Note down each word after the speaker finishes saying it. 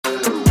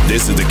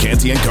This is the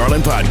Canty and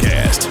Carlin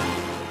podcast.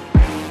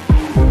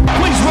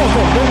 Please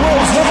welcome the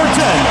world's number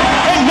 10,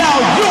 and now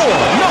your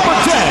number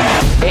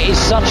 10. It is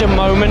such a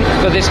moment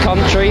for this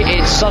country.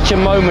 It's such a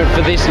moment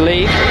for this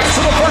league.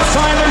 For the first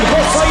time in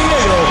San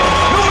Diego,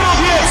 número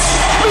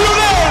 10,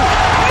 Lionel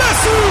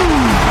Messi.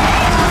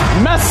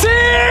 Messi!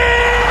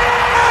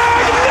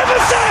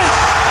 Magnificent!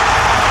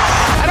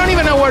 I don't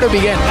even know where to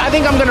begin. I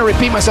think I'm going to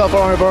repeat myself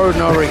over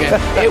and over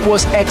again. It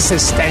was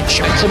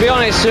existential. To be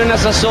honest, as soon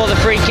as I saw the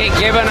free kick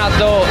given, I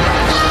thought,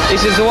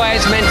 this is the way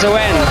it's meant to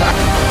end.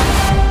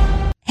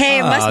 Hey,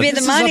 it must be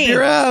the money. This is up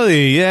your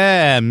alley.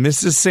 Yeah,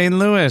 Mrs. St.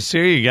 Louis.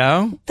 Here you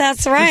go.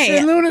 That's right.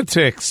 St.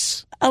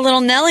 Lunatics. A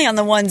little Nelly on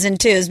the ones and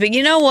twos. But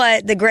you know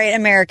what the great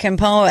American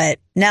poet,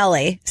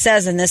 Nelly,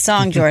 says in this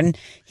song, Jordan?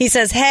 He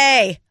says,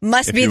 hey,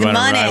 must be the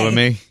money. Ride with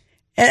me.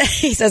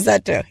 He says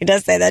that too. He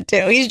does say that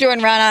too. He's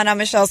Jordan Raanan. I'm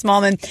Michelle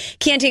Smallman.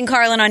 Canty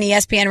Carlin on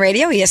ESPN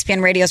Radio.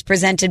 ESPN Radio is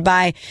presented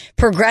by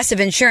Progressive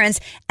Insurance.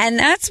 And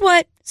that's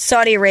what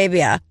Saudi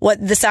Arabia, what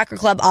the soccer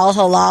club Al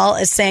Hilal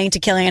is saying to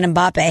Kylian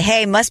Mbappe.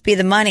 Hey, must be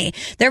the money.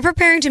 They're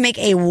preparing to make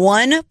a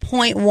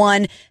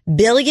 $1.1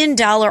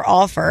 billion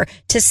offer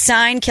to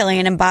sign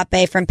Kylian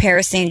Mbappe from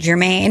Paris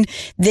Saint-Germain.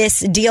 This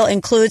deal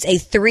includes a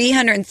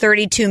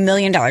 $332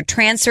 million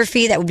transfer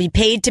fee that would be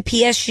paid to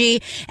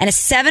PSG and a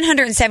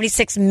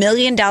 $776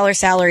 million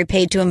salary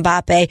paid to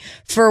Mbappe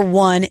for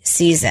one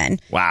season.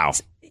 Wow.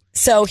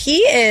 So he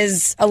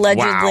is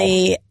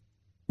allegedly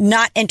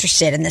not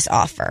interested in this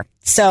offer.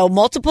 So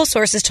multiple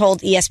sources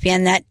told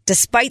ESPN that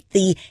despite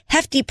the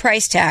hefty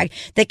price tag,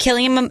 that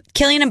Kylian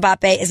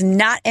Mbappe is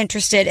not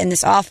interested in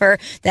this offer,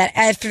 that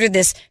after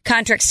this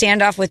contract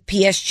standoff with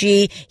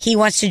PSG, he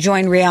wants to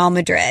join Real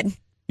Madrid.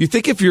 You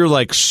think if you're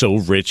like so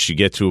rich, you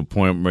get to a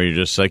point where you're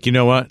just like, you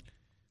know what?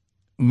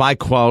 My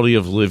quality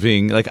of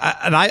living, like,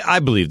 I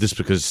believe this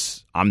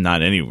because I'm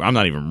not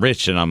even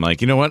rich. And I'm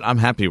like, you know what? I'm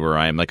happy where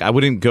I am. Like, I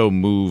wouldn't go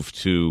move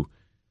to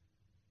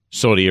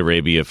Saudi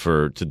Arabia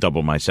to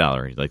double my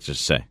salary, like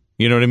just say.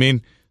 You know what I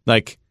mean?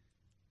 Like,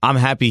 I'm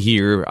happy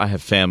here. I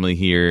have family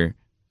here.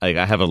 Like,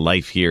 I have a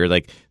life here.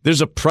 Like,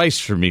 there's a price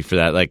for me for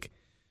that. Like,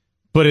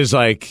 but it's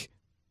like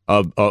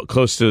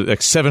close to like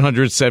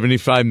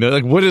 $775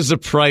 million. Like, what is the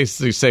price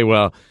to say,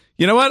 well,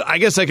 you know what? I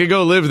guess I could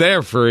go live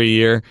there for a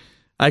year.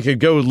 I could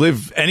go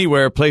live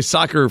anywhere, play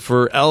soccer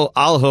for Al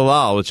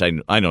Hilal, which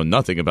I know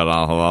nothing about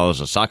Al Hilal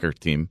as a soccer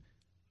team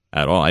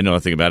at all. I know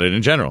nothing about it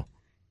in general.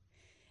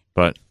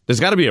 But there's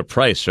got to be a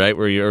price, right?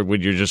 When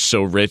you're just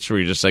so rich, where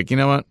you're just like, you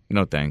know what?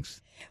 No, thanks.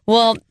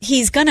 Well,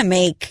 he's going to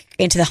make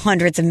into the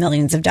hundreds of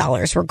millions of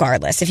dollars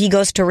regardless. If he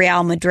goes to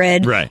Real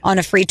Madrid on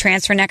a free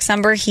transfer next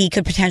summer, he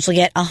could potentially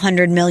get a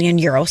 €100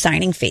 million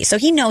signing fee. So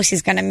he knows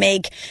he's going to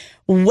make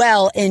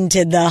well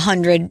into the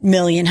 €100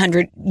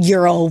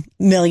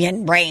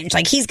 million range.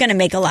 Like, he's going to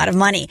make a lot of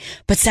money.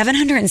 But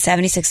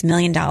 $776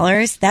 million,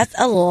 that's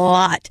a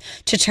lot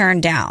to turn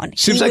down.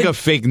 Seems like a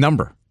fake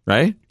number,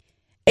 right?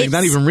 Like,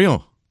 not even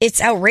real. It's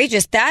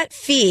outrageous. That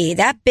fee,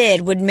 that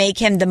bid would make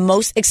him the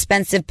most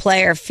expensive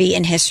player fee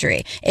in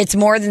history. It's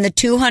more than the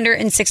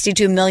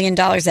 $262 million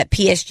that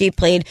PSG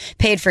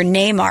paid for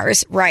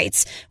Neymar's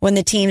rights when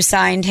the team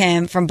signed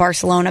him from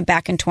Barcelona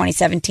back in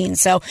 2017.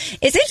 So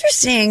it's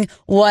interesting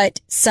what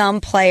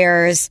some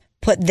players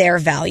put their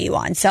value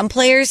on. Some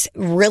players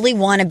really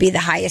want to be the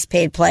highest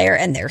paid player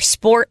in their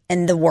sport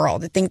in the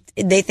world.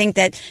 They think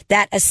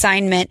that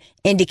assignment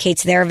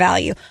indicates their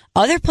value.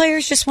 Other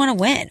players just want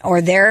to win,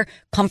 or their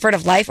comfort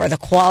of life or the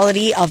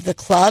quality of the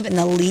club and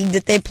the league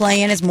that they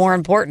play in is more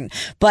important.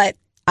 But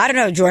I don't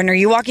know, Jordan, are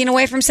you walking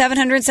away from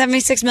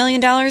 $776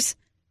 million?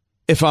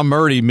 If I'm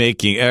already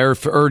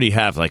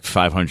have like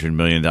 $500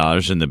 million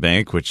in the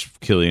bank, which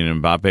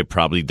Kylian Mbappe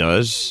probably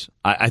does,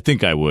 I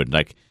think I would.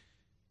 Like,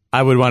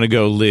 I would want to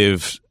go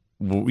live,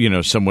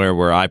 somewhere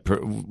where I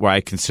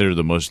consider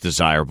the most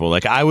desirable.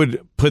 Like, I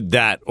would put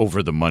that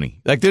over the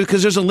money. Like,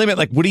 because there's a limit.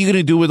 Like, what are you going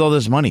to do with all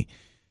this money?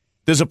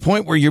 There's a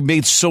point where you're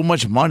made so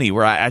much money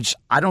where I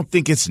don't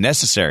think it's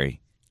necessary.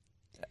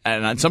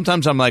 And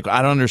sometimes I'm like,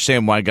 I don't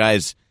understand why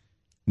guys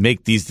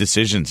make these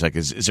decisions. Like,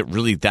 is it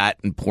really that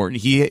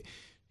important?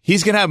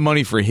 He's going to have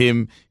money for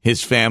him,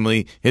 his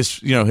family, his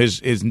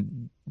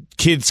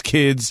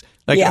kids,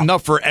 like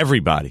enough for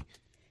everybody.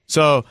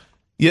 So.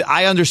 Yeah,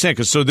 I understand,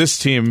 because this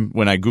team,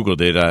 when I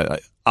Googled it,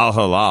 Al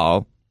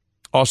Hilal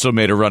also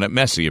made a run at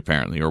Messi,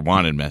 apparently, or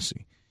wanted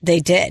Messi. They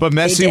did. But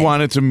Messi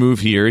wanted to move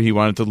here. He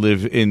wanted to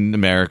live in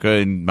America,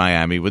 in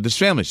Miami, with his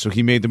family. So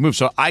he made the move.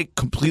 So I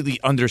completely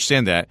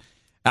understand that.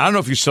 I don't know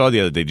if you saw the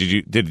other day.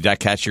 Did that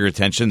catch your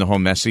attention, the whole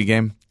Messi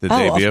game, the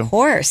debut?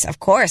 Of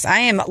course. I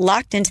am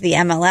locked into the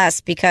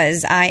MLS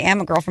because I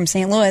am a girl from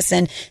St. Louis,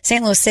 and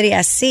St. Louis City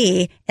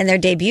SC in their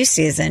debut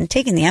season,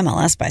 taking the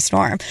MLS by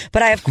storm.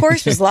 But I, of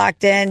course, was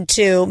locked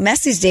into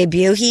Messi's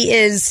debut. He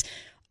is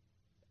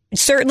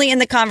certainly in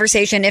the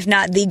conversation, if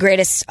not the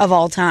greatest of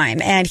all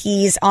time, and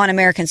he's on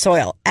American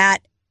soil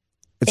at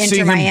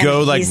Inter Miami. Seeing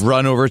him go,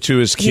 run over to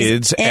his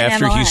kids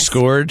after MLS. He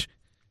scored.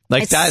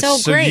 Like, it's that's so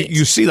great.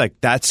 You see,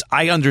 like, that's,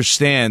 I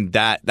understand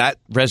that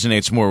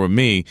resonates more with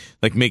me,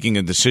 like making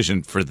a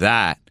decision for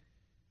that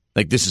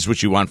Like, this is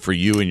what you want for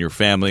you and your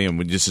family,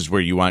 and this is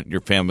where you want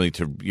your family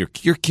to.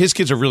 His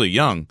kids are really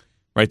young,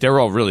 right? They're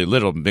all really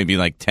little, maybe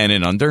like 10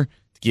 and under.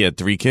 He had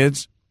 3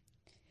 kids,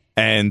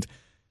 and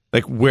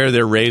like where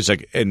they're raised,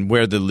 like, and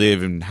where they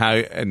live, and how,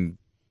 and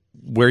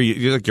where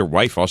you like your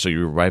wife. Also,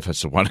 your wife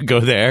has to want to go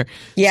there.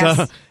 Yes.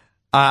 So,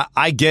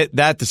 I get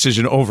that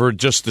decision over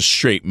just the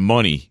straight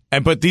money,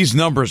 but these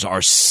numbers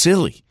are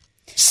silly.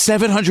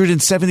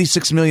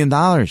 $776 million.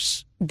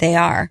 They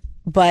are,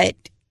 but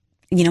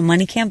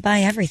money can't buy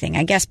everything,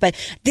 I guess. But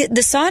the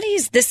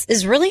Saudis, this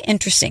is really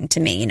interesting to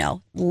me.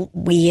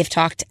 We have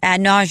talked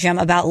ad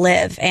nauseum about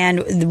LIV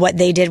and what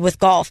they did with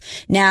golf.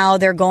 Now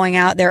they're going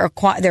out, they're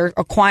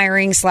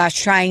acquiring /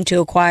 trying to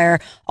acquire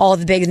all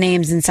the big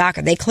names in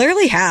soccer. They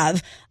clearly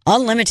have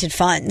unlimited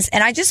funds.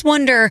 And I just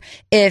wonder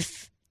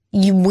if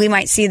we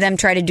might see them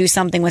try to do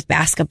something with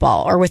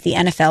basketball or with the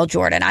NFL,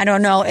 Jordan. I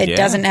don't know. The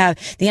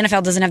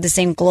NFL doesn't have the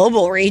same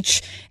global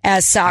reach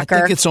as soccer. I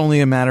think it's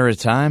only a matter of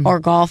time. Or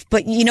golf.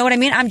 But you know what I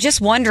mean? I'm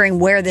just wondering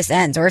where this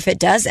ends, or if it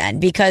does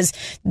end, because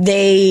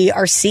they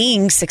are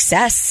seeing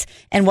success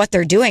in what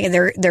they're doing.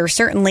 They're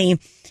certainly,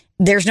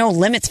 there's no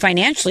limits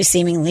financially,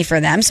 seemingly, for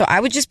them. So I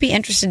would just be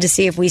interested to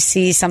see if we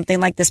see something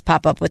like this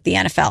pop up with the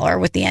NFL or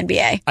with the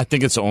NBA. I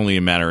think it's only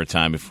a matter of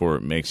time before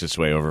it makes its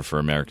way over for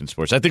American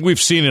sports. I think we've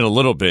seen it a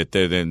little bit.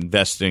 They're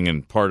investing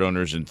in part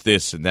owners and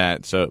this and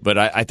that. So, but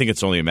I think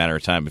it's only a matter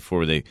of time before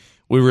we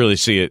really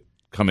see it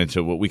come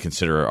into what we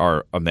consider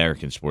our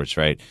American sports,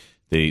 right?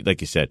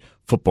 Like you said,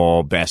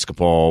 football,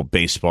 basketball,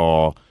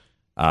 baseball,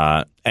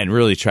 and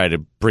really try to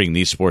bring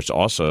these sports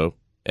also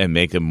and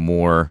make them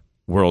more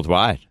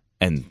worldwide.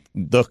 And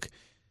look,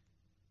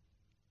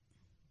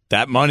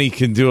 that money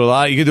can do a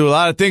lot. You can do a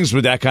lot of things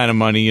with that kind of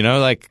money,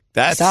 like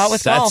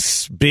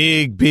that's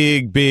big,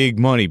 big, big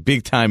money,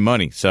 big time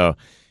money. So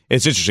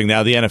it's interesting.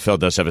 Now the NFL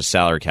does have a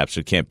salary cap,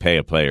 so it can't pay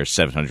a player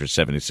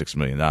 $776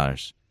 million.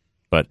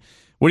 But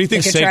what do you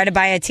think? They could try to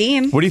buy a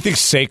team. What do you think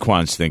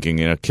Saquon's thinking?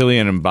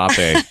 Kylian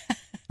Mbappe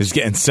is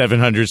getting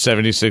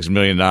 $776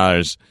 million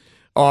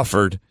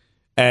offered,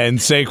 and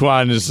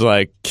Saquon is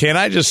like, "Can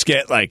I just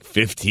get like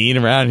 15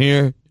 around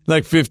here?"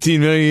 Like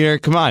 15 million a year?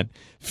 Come on.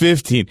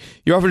 15.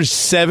 You're offering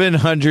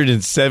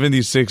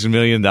 $776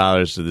 million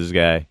to this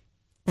guy.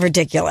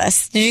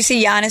 Ridiculous. Did you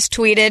see Giannis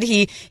tweeted?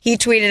 He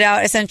tweeted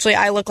out, essentially,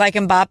 I look like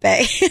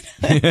Mbappe. So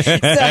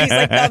he's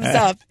like, thumbs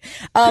up.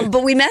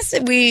 But we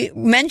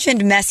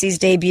mentioned Messi's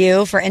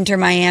debut for Inter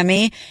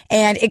Miami,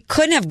 and it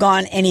couldn't have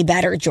gone any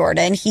better,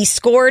 Jordan. He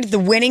scored the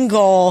winning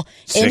goal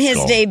in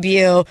his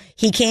debut.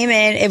 He came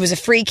in. It was a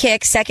free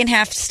kick, second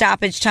half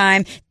stoppage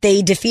time.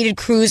 They defeated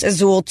Cruz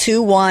Azul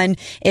 2-1.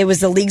 It was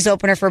the league's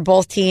opener for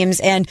both teams.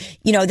 And,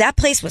 that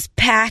place was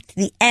packed.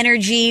 The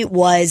energy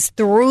was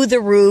through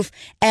the roof.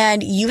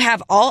 And you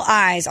have all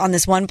eyes on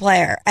this one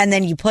player, and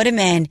then you put him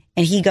in,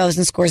 and he goes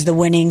and scores the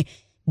winning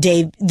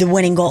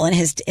goal in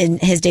his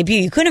debut.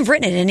 You couldn't have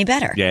written it any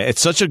better. Yeah, it's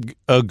such a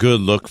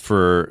good look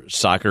for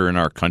soccer in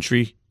our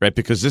country, right?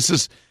 Because this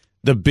is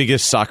the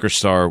biggest soccer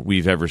star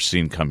we've ever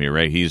seen come here,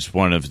 right? He's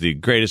one of the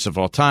greatest of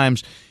all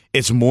times.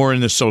 It's more in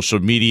the social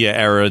media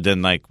era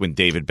than like when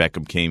David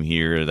Beckham came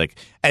here.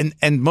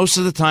 And most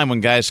of the time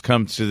when guys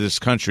come to this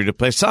country to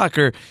play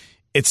soccer,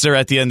 they're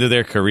at the end of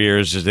their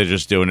careers. They're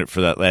just doing it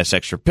for that last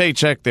extra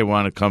paycheck. They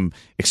want to come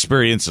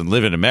experience and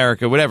live in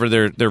America, whatever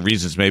their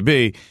reasons may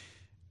be.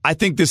 I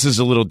think this is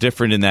a little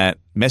different in that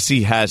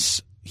Messi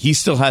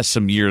still has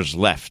some years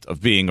left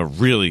of being a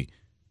really,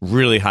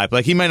 really high.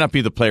 Like, he might not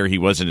be the player he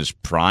was in his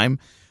prime,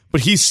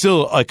 but he's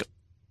still like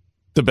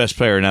the best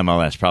player in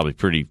MLS, probably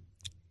pretty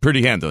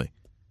handily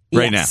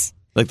right now.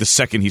 Like the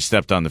second he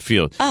stepped on the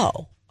field.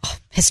 Oh.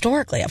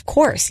 Historically, of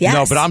course, yes.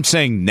 No, but I'm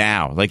saying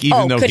now, like,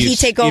 even though could he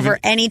take over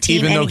any team,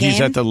 even though any he's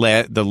game? at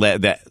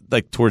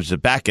like towards the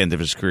back end of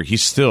his career, he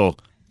still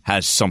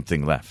has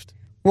something left.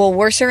 Well,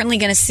 we're certainly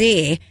going to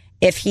see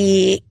if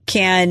he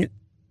can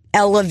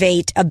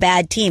elevate a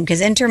bad team,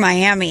 because Inter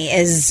Miami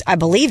is, I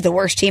believe, the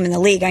worst team in the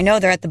league. I know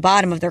they're at the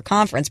bottom of their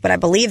conference, but I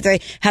believe they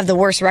have the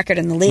worst record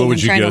in the league. Well, would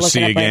I'm you trying go to look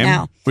see it a up right game?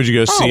 now. Would you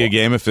go see a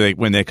game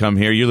when they come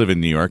here? You live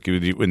in New York.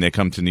 When they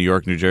come to New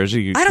York, New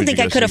Jersey, I don't think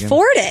I could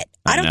afford it.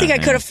 I don't think I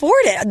could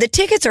afford it. The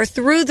tickets are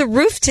through the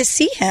roof to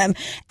see him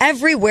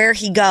everywhere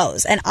he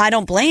goes, and I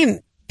don't blame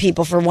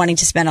people for wanting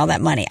to spend all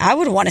that money. I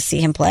would want to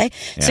see him play.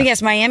 Yeah. So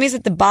yes, Miami's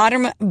at the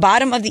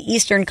bottom of the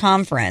Eastern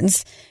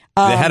Conference.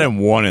 They hadn't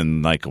won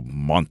in like a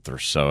month or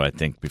so, I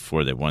think,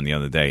 before they won the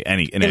other day.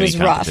 Any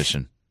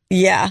competition. Rough.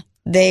 Yeah,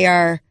 they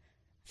are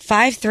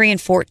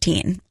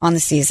 5-3-14 on the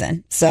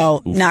season.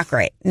 So not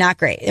great.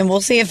 And we'll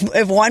see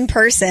if one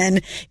person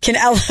can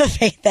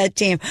elevate that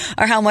team,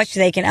 or how much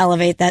they can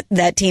elevate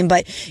that team.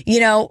 But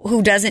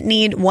who doesn't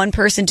need one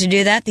person to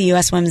do that? The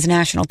U.S. women's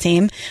national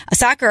team.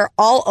 Soccer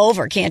all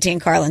over Canty and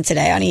Carlin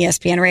today on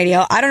ESPN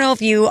Radio. I don't know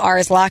if you are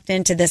as locked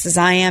into this as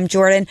I am,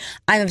 Jordan.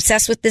 I'm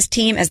obsessed with this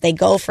team as they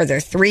go for their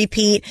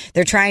three-peat.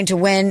 They're trying to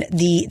win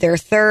their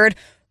third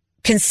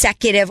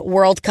consecutive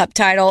World Cup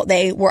title.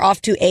 They were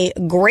off to a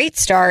great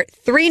start,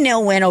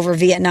 3-0 win over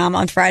Vietnam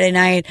on Friday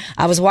night.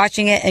 I was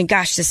watching it, and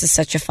gosh, this is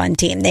such a fun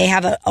team. They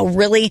have a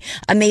really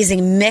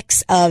amazing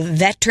mix of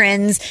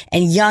veterans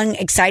and young,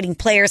 exciting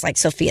players like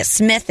Sophia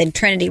Smith and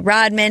Trinity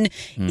Rodman.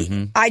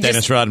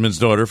 Dennis Rodman's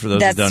daughter, for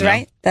those who don't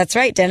know. That's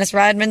right. Dennis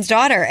Rodman's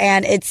daughter.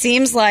 And it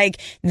seems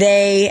like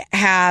they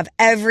have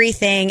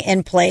everything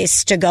in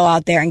place to go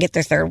out there and get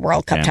their third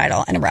World Cup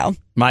title in a row.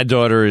 My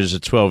daughter is a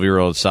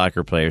 12-year-old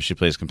soccer player. She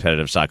plays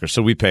competitive soccer,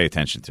 so we pay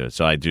attention to it.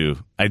 So I do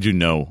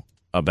know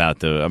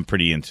about I'm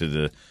pretty into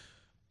the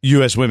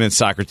U.S. women's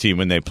soccer team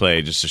when they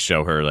play, just to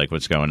show her like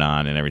what's going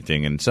on and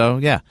everything. And so,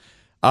 yeah.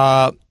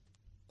 I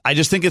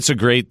just think it's a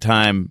great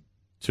time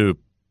to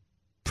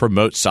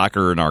promote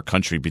soccer in our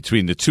country,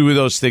 between the two of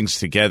those things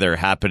together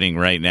happening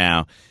right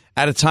now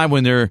at a time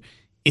when there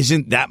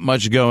isn't that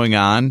much going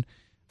on.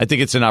 I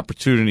think it's an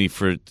opportunity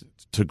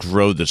to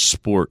grow the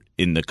sport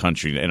in the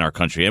country, in our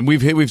country. And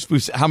we've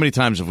how many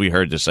times have we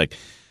heard this? Like,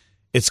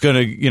 it's going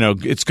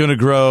to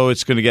grow,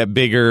 it's going to get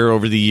bigger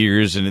over the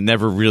years, and it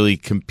never really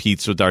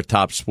competes with our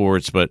top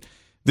sports. But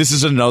this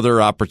is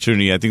another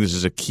opportunity. I think this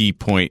is a key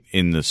point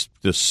in this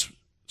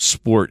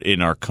sport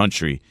in our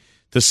country,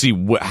 to see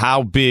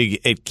how big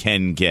it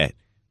can get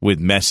with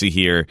Messi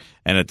here,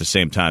 and at the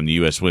same time, the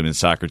U.S. women's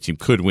soccer team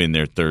could win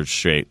their third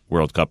straight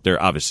World Cup.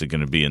 They're obviously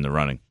going to be in the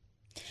running.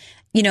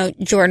 You know,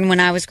 Jordan, when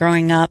I was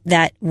growing up,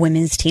 that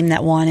women's team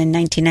that won in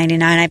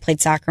 1999, I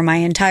played soccer my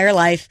entire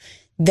life.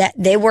 That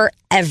they were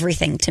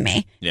everything to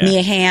me. Yeah.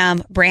 Mia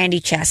Hamm, Brandy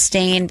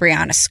Chastain,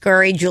 Brianna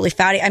Scurry, Julie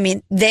Foudy. I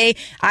mean, I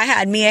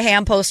had Mia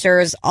Hamm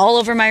posters all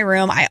over my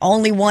room. I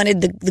only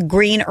wanted the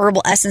green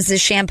herbal essences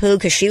shampoo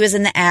because she was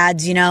in the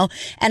ads, you know.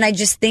 And I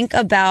just think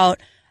about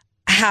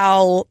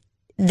how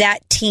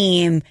that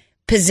team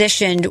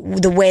positioned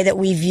the way that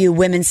we view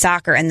women's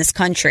soccer in this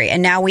country.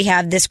 And now we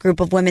have this group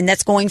of women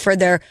that's going for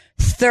their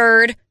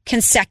third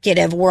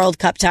consecutive World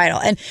Cup title.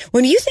 And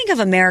when you think of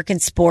American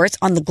sports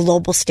on the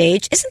global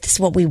stage, isn't this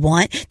what we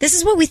want? This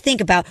is what we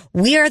think about.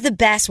 We are the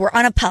best. We're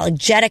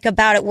unapologetic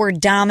about it. We're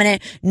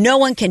dominant. No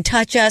one can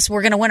touch us.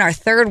 We're going to win our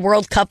third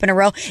World Cup in a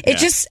row.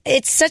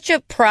 It's such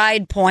a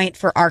pride point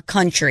for our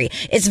country.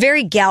 It's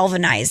very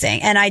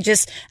galvanizing. And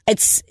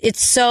it's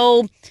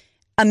so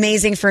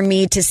amazing for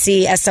me to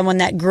see, as someone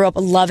that grew up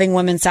loving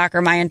women's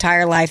soccer my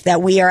entire life,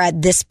 that we are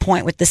at this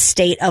point with the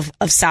state of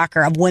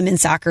soccer, of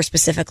women's soccer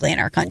specifically in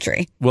our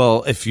country.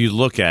 Well, if you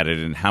look at it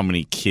and how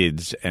many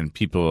kids and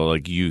people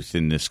like youth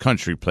in this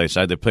country play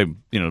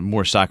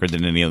more soccer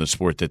than any other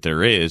sport that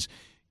there is,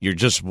 you're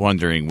just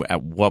wondering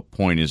at what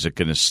point is it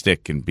going to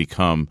stick and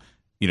become,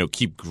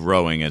 keep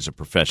growing as a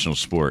professional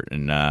sport.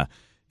 And,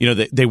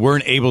 they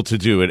weren't able to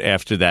do it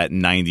after that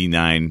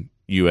 99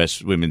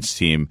 U.S. women's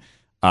team.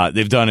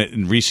 They've done it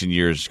in recent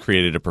years,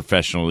 created a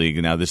professional league,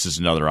 and now this is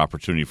another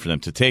opportunity for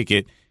them to take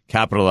it,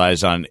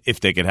 capitalize on,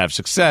 if they could have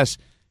success,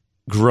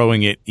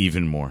 growing it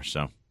even more.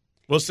 So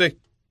we'll see.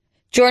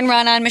 Jordan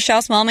Raanan,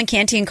 Michelle Smallman,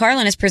 Canty and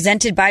Carlin is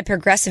presented by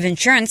Progressive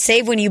Insurance.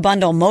 Save when you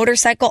bundle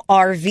motorcycle,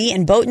 RV,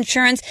 and boat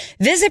insurance.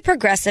 Visit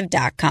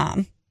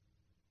Progressive.com.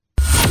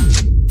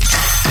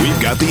 We've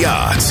got the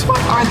odds.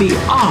 What are the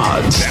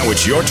odds? Now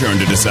it's your turn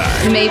to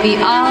decide. May the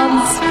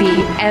odds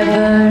be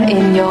ever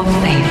in your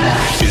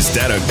favor. Is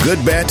that a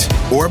good bet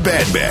or a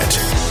bad bet?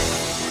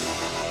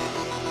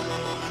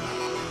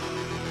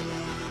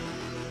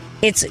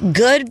 It's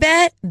good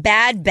bet,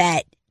 bad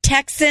bet.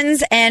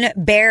 Texans and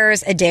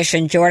Bears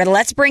edition, Jordan.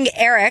 Let's bring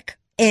Eric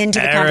into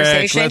the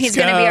conversation. He's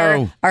going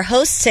to be our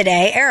host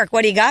today. Eric,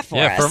 what do you got for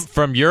us?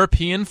 From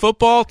European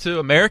football to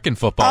American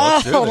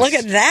football. Oh, look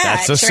at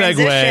that. That's a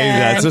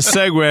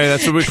segue.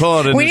 That's what we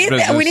call it in this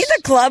business. We need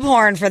the club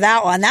horn for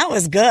that one. That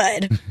was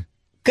good.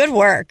 Good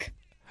work.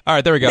 All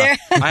right, there we go. I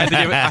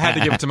had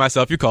to give it to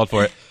myself. You called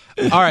for it.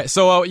 All right,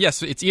 so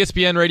yes, it's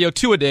ESPN Radio,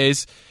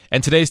 two-a-days,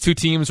 and today's two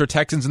teams are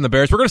Texans and the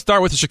Bears. We're going to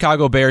start with the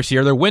Chicago Bears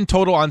here. Their win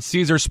total on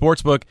Caesars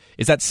Sportsbook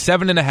is at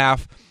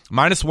 7.5.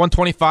 Minus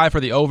 125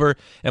 for the over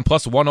and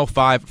plus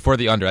 105 for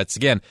the under. That's,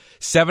 again,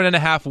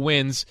 7.5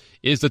 wins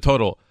is the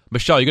total.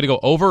 Michelle, you going to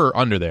go over or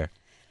under there?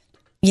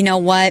 You know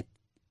what?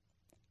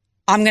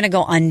 I'm going to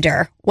go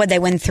under. Would they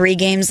win 3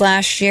 games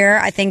last year?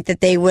 I think that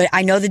they would.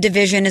 I know the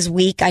division is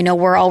weak. I know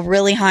we're all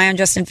really high on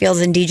Justin Fields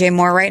and DJ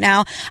Moore right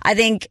now. I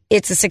think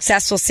it's a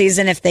successful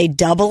season if they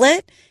double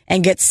it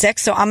and get 6.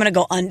 So I'm going to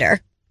go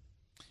under.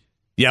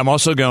 Yeah, I'm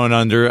also going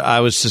under. I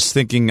was just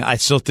thinking, I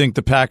still think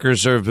the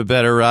Packers have a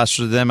better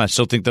roster than them. I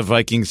still think the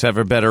Vikings have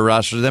a better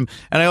roster than them.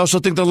 And I also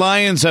think the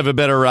Lions have a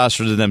better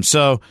roster than them.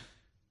 So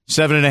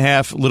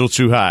 7.5, a little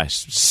too high.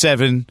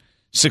 6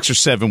 or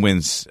 7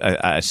 wins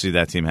I see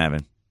that team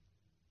having.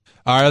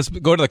 All right, let's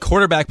go to the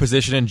quarterback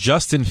position. And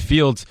Justin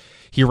Fields,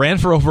 he ran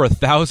for over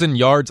 1,000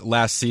 yards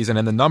last season.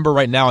 And the number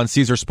right now on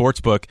Caesar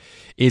Sportsbook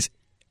is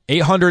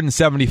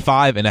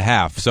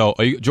 875.5. So,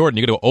 Jordan,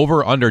 you going to go over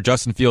or under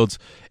Justin Fields'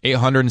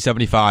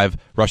 875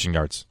 rushing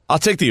yards? I'll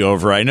take the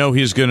over. I know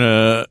he's going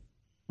to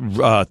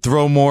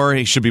throw more.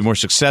 He should be more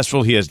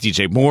successful. He has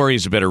DJ Moore.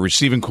 He's a better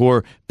receiving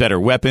core, better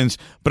weapons.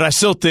 But I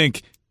still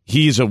think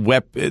he's a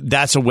weapon.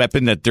 That's a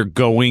weapon that they're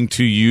going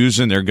to use,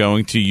 and they're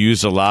going to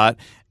use a lot.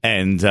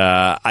 And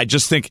I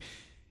just think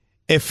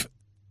if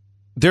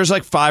there's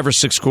like 5 or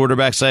 6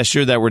 quarterbacks last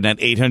year that were in that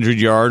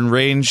 800-yard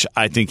range,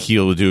 I think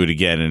he'll do it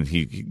again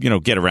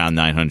and get around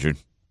 900.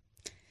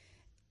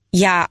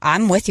 Yeah,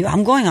 I'm with you.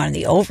 I'm going on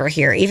the over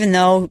here, even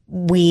though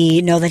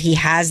we know that he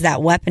has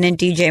that weapon in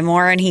DJ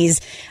Moore and he's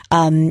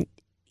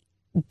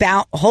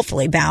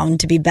hopefully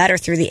bound to be better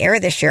through the air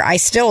this year. I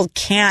still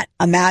can't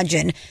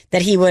imagine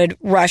that he would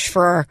rush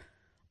for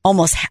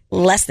almost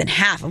less than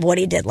half of what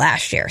he did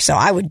last year. So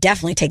I would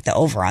definitely take the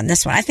over on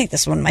this one. I think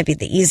this one might be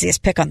the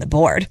easiest pick on the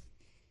board.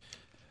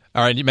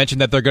 All right, you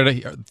mentioned that they're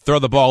going to throw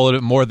the ball a little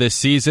bit more this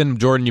season.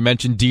 Jordan, you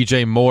mentioned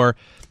DJ Moore,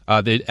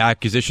 the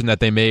acquisition that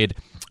they made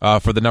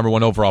for the number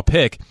 1 overall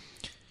pick.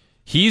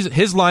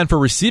 His line for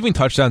receiving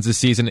touchdowns this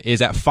season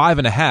is at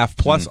 5.5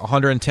 plus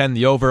 110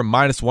 the over,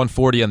 minus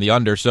 140 on the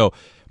under. So,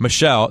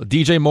 Michelle,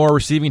 DJ Moore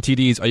receiving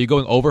TDs, are you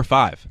going over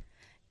 5?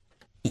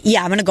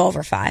 Yeah, I'm going to go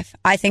over 5.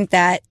 I think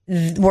that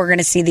we're going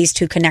to see these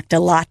two connect a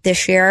lot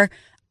this year.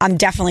 I'm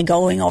definitely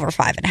going over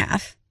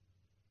 5.5.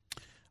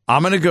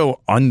 I'm going to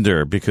go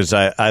under because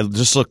I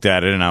just looked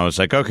at it and I was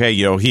like, okay,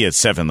 he had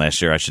 7 last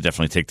year. I should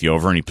definitely take the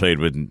over, and he played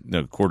with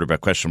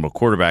questionable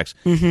quarterbacks.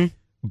 Mm-hmm.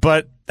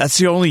 But that's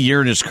the only year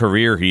in his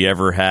career he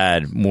ever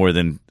had more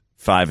than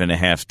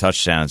 5.5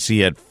 touchdowns. He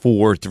had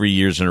 4 3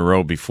 years in a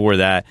row before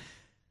that.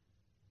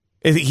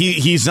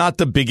 He's not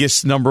the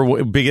biggest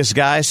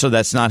guy, so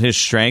that's not his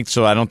strength.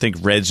 So I don't think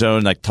red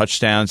zone, like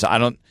touchdowns,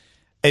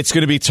 it's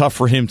going to be tough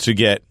for him to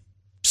get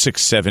 6,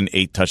 7,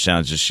 8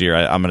 touchdowns this year.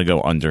 I'm going to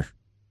go under.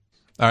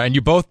 All right, and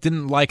you both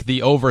didn't like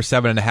the over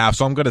 7.5,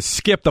 so I'm going to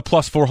skip the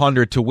plus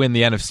 400 to win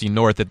the NFC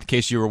North, in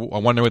case you were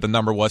wondering what the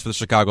number was for the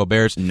Chicago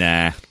Bears.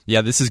 Nah.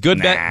 Yeah, this is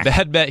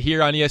bad bet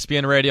here on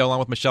ESPN Radio, along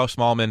with Michelle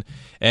Smallman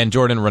and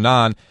Jordan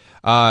Renan.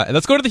 And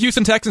let's go to the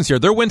Houston Texans here.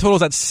 Their win total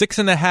is at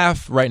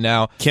 6.5 right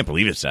now. Can't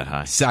believe it's that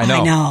high. I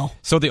know.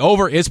 So the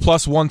over is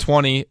plus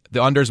 120.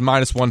 The under is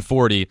minus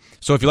 140.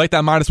 So if you like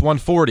that minus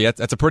 140,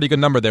 that's a pretty good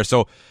number there.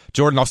 So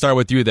Jordan, I'll start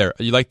with you there.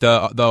 You like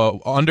the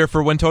under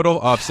for win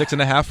total of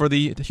 6.5 for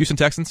the Houston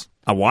Texans?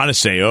 I want to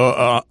say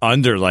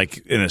under, like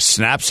in a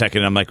snap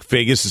second. I'm like,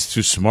 Vegas is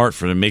too smart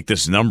to make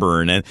this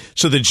number. And then,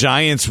 so the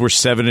Giants were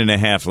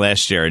 7.5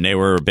 last year, and they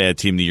were a bad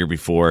team the year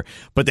before.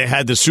 But they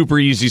had the super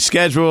easy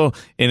schedule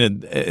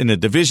in a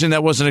division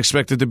that wasn't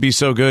expected to be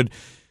so good.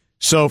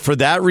 So for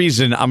that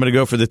reason, I'm going to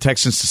go for the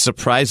Texans to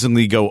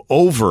surprisingly go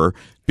over,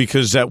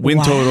 because that win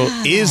total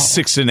is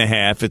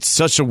 6.5. It's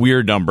such a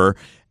weird number.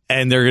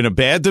 And they're in a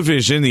bad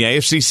division. The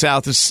AFC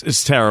South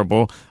is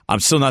terrible. I'm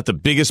still not the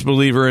biggest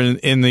believer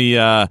in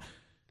the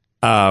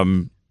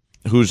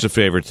who's the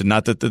favorite?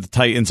 Not the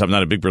Titans. I'm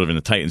not a big believer in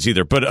the Titans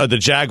either. But the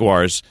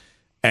Jaguars,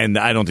 and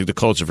I don't think the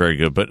Colts are very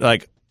good. But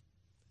like,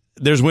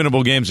 there's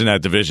winnable games in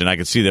that division. I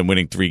could see them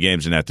winning 3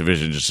 games in that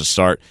division just to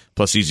start,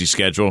 plus easy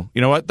schedule. You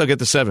know what? They'll get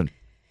the 7.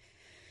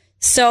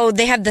 So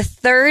they have the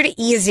 3rd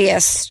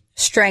easiest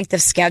strength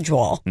of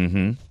schedule.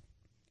 Mm-hmm.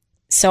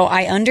 So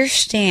I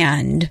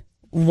understand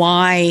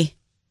why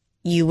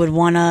you would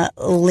want to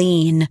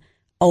lean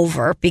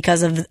over,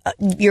 because of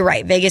you're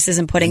right, Vegas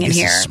isn't putting it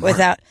here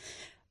without,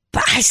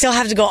 but I still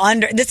have to go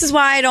under. This is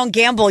why I don't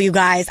gamble, you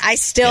guys. I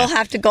still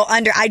have to go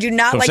under. I do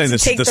not like to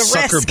take the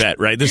risk. Sucker bet,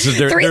 right? This is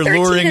they're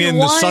luring in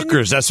the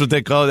suckers. That's what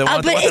they call it. They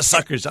want the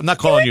suckers. I'm not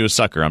calling you a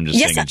sucker. I'm just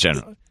saying in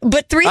general.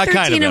 But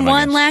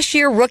 3-13-1 last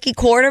year, rookie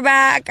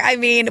quarterback. I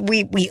mean,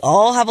 we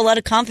all have a lot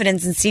of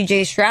confidence in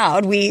CJ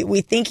Stroud.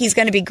 We think he's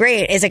going to be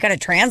great. Is it going to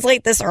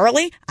translate this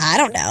early? I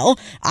don't know.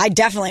 I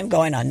definitely am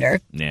going under.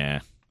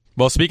 Yeah.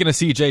 Well, speaking of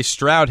C.J.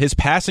 Stroud, his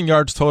passing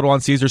yards total on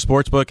Caesar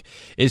Sportsbook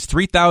is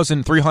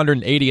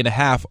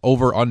 3,380.5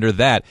 over under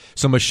that.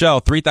 So, Michelle,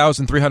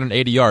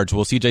 3,380 yards.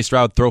 Will C.J.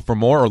 Stroud throw for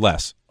more or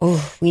less? Ooh,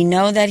 we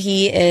know that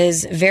he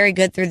is very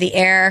good through the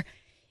air.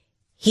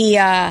 He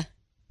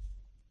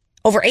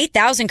over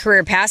 8,000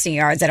 career passing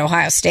yards at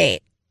Ohio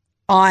State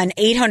on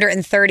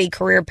 830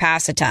 career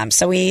pass attempts.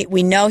 So we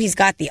know he's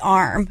got the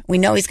arm. We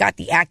know he's got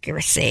the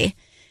accuracy.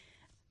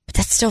 But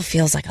that still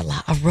feels like a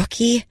lot. A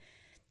rookie?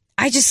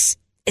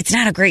 It's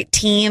not a great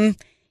team.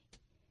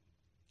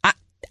 I'm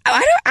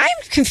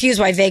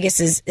confused why Vegas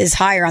is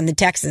higher on the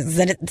Texans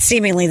than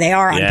seemingly they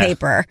are on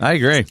paper. I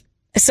agree.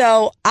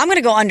 So I'm going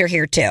to go under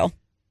here too.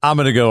 I'm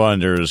going to go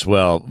under as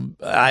well.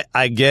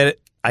 I get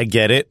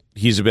it.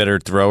 He's a better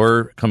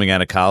thrower coming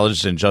out of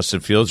college than Justin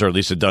Fields, or at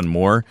least had done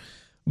more.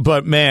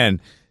 But man,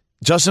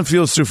 Justin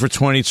Fields threw for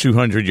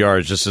 2,200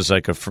 yards, just as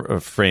like a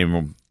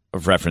frame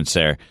of reference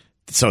there.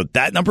 So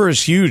that number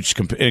is huge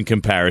in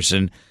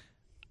comparison.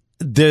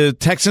 The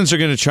Texans are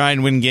going to try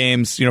and win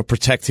games,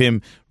 protect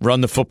him,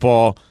 run the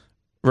football,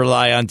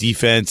 rely on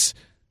defense,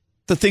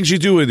 the things you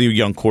do with a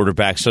young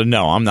quarterback. So,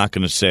 no, I'm not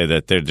going to say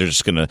that they're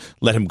just going to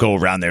let him go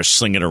around there,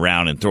 sling it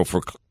around, and throw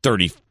for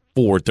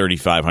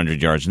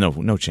 3,500 yards.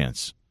 No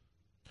chance.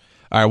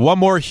 All right, one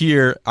more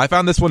here. I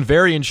found this one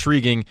very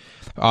intriguing.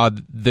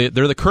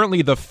 They're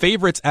currently the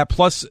favorites at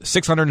plus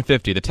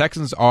 650. The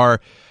Texans are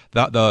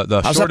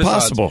the How's shortest that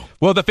possible? odds.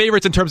 Well, the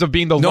favorites in terms of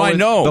being the I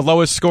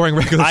lowest scoring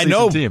regular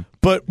season team.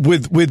 But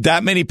with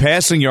that many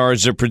passing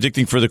yards they're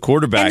predicting for the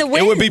quarterback, And the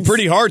it would be wins.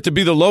 pretty hard to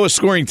be the lowest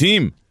scoring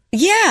team.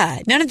 Yeah,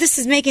 none of this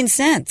is making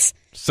sense.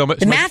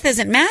 The math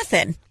isn't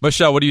mathing.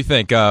 Michelle, what do you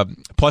think?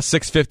 Plus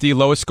 650,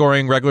 lowest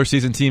scoring regular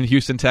season team,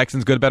 Houston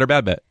Texans, good bet or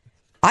bad bet?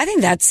 I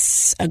think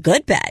that's a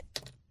good bet.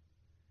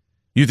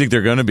 You think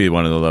they're going to be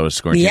one of the lowest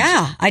scoring teams?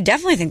 Yeah, I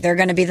definitely think they're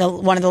going to be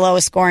one of the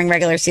lowest scoring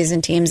regular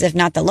season teams, if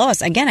not the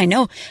lowest. Again, I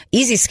know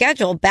easy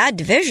schedule, bad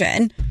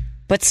division,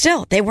 but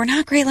still, they were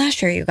not great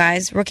last year, you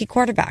guys. Rookie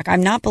quarterback.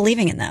 I'm not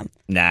believing in them.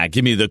 Nah,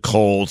 give me the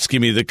Colts,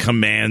 give me the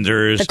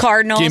Commanders, The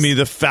Cardinals. give me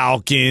the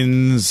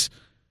Falcons,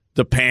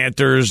 the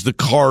Panthers, the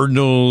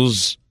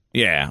Cardinals.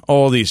 Yeah,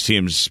 all these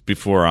teams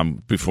before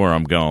I'm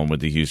going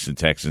with the Houston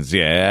Texans.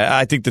 Yeah,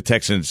 I think the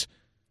Texans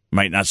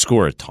might not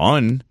score a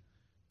ton,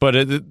 but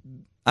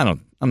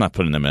I'm not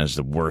putting them as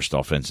the worst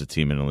offensive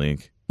team in the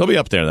league. They'll be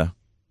up there though.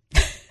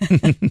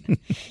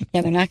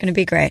 Yeah, they're not going to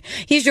be great.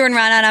 He's Jordan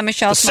Raanan. I'm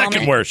Michelle Smallman.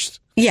 Second worst.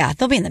 Yeah,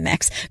 they'll be in the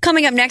mix.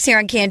 Coming up next here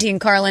on Canty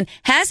and Carlin,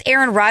 has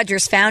Aaron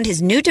Rodgers found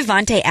his new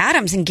Devontae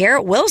Adams and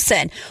Garrett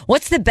Wilson?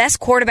 What's the best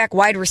quarterback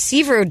wide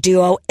receiver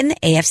duo in the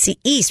AFC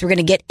East? We're going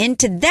to get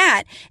into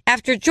that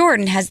after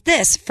Jordan has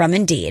this from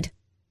Indeed.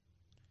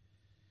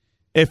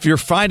 If you're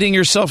finding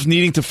yourself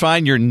needing to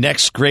find your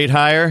next great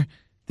hire,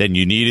 then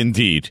you need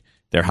Indeed.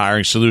 Their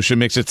hiring solution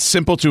makes it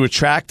simple to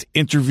attract,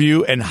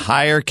 interview, and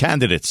hire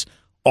candidates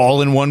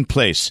all in one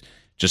place.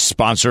 Just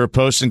sponsor a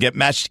post and get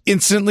matched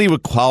instantly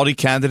with quality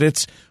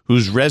candidates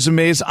whose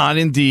resumes on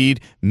Indeed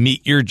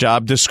meet your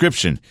job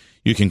description.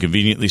 You can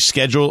conveniently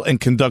schedule and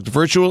conduct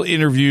virtual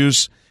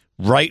interviews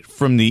right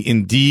from the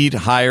Indeed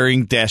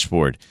hiring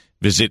dashboard.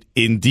 Visit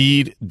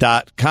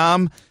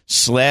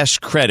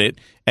Indeed.com/credit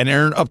and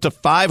earn up to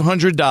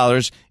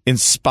 $500 in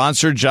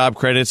sponsored job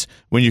credits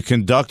when you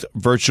conduct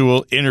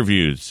virtual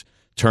interviews.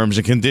 Terms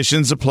and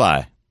conditions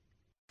apply.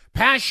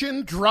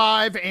 Passion,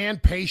 drive,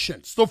 and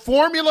patience. The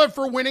formula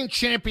for winning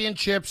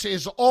championships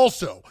is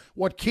also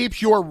what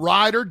keeps your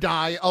ride or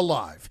die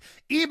alive.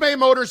 eBay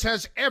Motors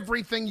has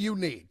everything you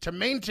need to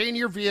maintain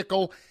your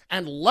vehicle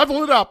and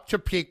level it up to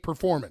peak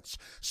performance.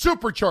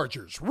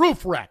 Superchargers,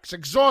 roof racks,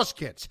 exhaust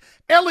kits,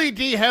 LED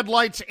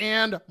headlights,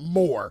 and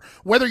more.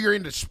 Whether you're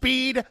into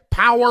speed,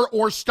 power,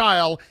 or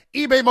style,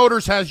 eBay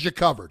Motors has you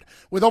covered.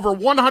 With over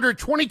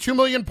 122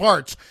 million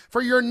parts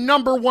for your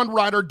number one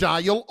ride or die,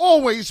 you'll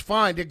always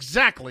find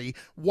exactly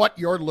what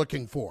you're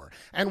looking for.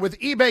 And with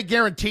eBay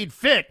Guaranteed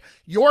Fit,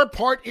 your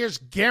part is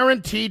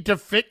guaranteed to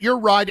fit your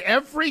ride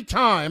every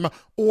time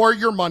or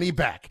your money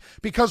back.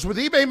 Because with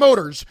eBay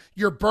Motors,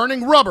 you're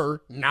burning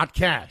rubber, not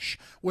cash.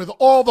 With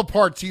all the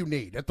parts you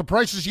need at the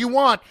prices you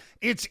want,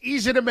 it's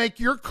easy to make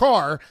your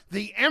car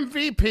the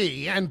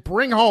MVP and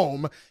bring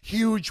home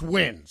huge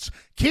wins.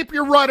 Keep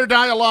your ride or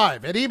die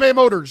alive at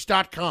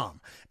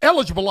ebaymotors.com.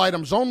 Eligible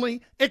items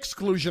only.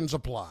 Exclusions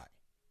apply.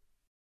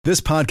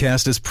 This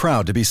podcast is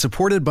proud to be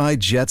supported by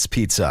Jets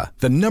Pizza,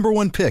 the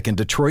 #1 pick in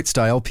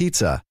Detroit-style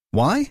pizza.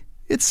 Why?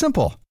 It's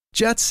simple.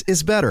 Jets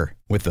is better.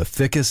 With the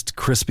thickest,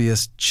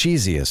 crispiest,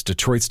 cheesiest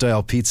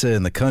Detroit-style pizza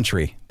in the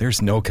country,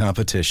 there's no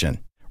competition.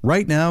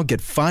 Right now,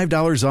 get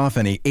 $5 off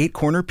any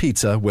 8-corner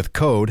pizza with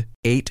code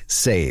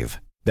 8SAVE.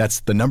 That's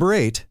the number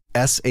 8,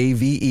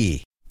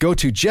 SAVE. Go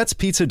to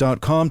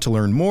jetspizza.com to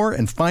learn more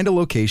and find a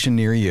location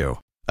near you.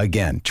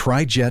 Again,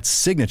 try Jet's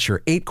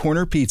signature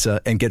 8-corner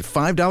pizza and get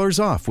 $5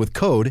 off with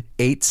code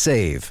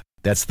 8SAVE.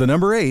 That's the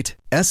number 8,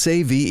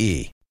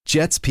 SAVE.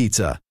 Jet's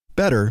Pizza.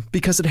 Better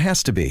because it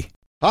has to be.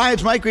 Hi,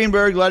 it's Mike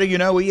Greenberg letting you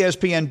know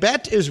ESPN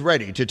Bet is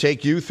ready to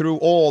take you through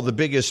all the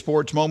biggest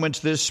sports moments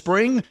this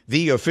spring.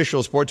 The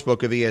official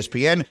sportsbook of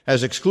ESPN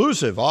has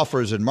exclusive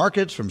offers and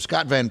markets from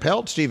Scott Van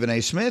Pelt, Stephen A.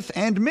 Smith,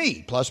 and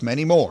me, plus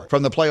many more.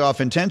 From the playoff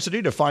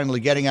intensity to finally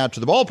getting out to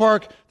the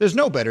ballpark, there's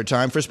no better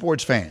time for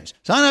sports fans.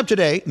 Sign up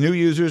today. New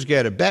users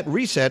get a bet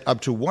reset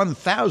up to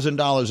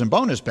 $1,000 in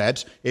bonus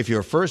bets if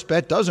your first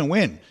bet doesn't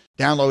win.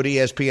 Download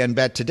ESPN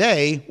Bet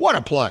today. What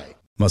a play.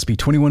 Must be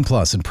 21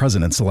 plus and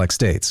present in select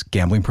states.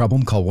 Gambling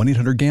problem? Call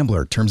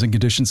 1-800-GAMBLER. Terms and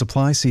conditions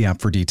apply. See app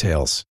for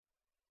details.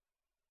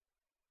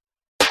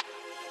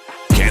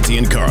 Canty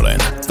and Carlin,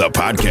 the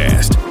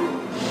podcast.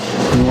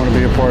 We want to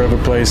be a part of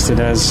a place that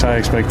has high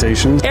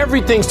expectations.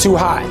 Everything's too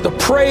high. The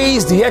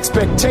praise, the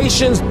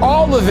expectations,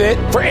 all of it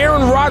for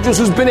Aaron Rodgers,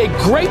 who's been a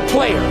great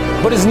player,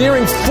 but is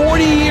nearing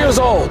 40 years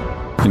old.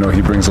 You know,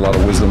 he brings a lot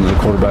of wisdom to the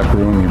quarterback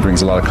room. He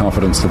brings a lot of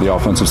confidence to the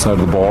offensive side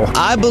of the ball.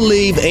 I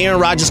believe Aaron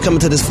Rodgers coming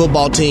to this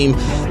football team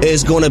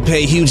is going to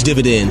pay huge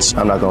dividends.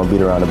 I'm not going to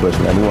beat around the bush,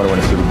 man. We want to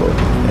win a Super Bowl.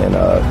 And,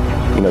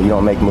 you know, you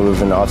don't make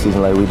moves in the offseason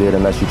like we did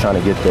unless you're trying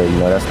to get there. You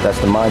know, that's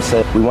the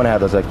mindset. We want to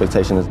have those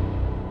expectations.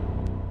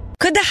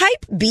 Could the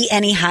hype be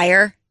any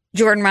higher,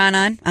 Jordan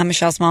Raanan, I'm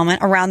Michelle Smallman,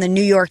 around the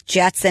New York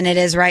Jets than it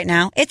is right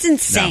now? It's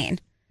insane.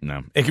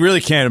 No, it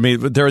really can't. I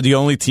mean, they're the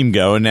only team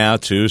going now,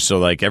 too. So,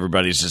 like,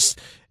 everybody's just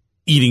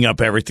eating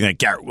up everything. Like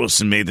Garrett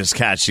Wilson made this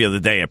catch the other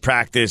day at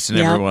practice, and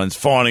everyone's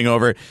fawning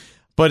over it.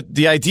 But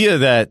the idea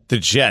that the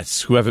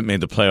Jets, who haven't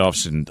made the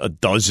playoffs in a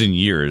dozen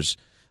years,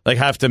 like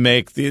have to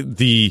make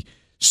the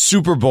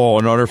Super Bowl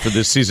in order for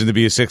this season to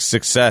be a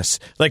success,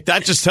 like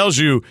that just tells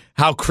you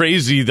how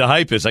crazy the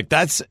hype is. Like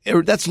that's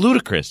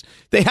ludicrous.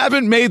 They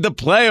haven't made the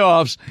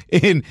playoffs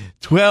in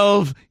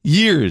 12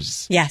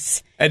 years.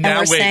 Yes. And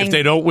now, if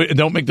they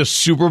don't make the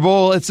Super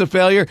Bowl, it's a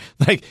failure.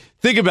 Like,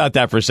 think about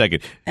that for a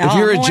second. If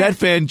you're a Jet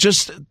fan,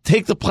 just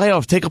take the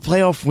playoff. Take a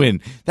playoff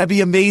win. That'd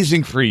be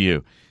amazing for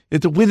you.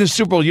 To win the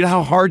Super Bowl, you know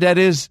how hard that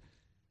is?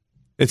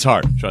 It's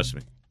hard. Trust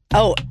me.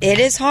 Oh, it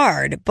is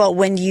hard. But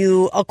when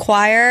you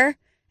acquire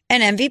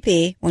an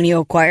MVP, when you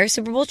acquire a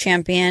Super Bowl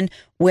champion,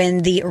 when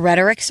the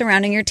rhetoric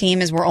surrounding your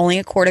team is we're only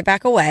a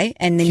quarterback away,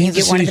 and then you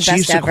get one of the best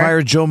Chiefs ever.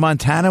 acquired Joe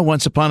Montana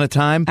once upon a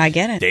time. I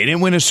get it. They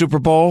didn't win a Super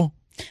Bowl.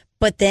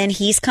 But then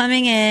he's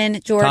coming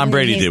in, Jordan. Tom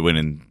Brady did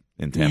win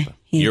in Tampa.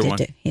 He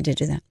did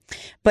do that.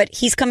 But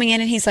he's coming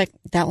in and he's like,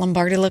 that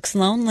Lombardi looks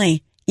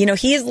lonely. You know,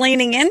 he is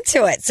leaning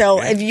into it.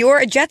 So if you're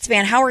a Jets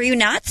fan, how are you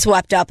not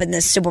swept up in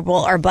this Super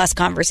Bowl or bust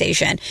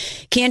conversation?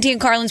 Canty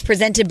and Carlin's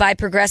presented by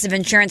Progressive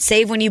Insurance.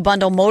 Save when you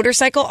bundle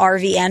motorcycle,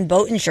 RV, and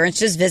boat insurance.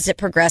 Just visit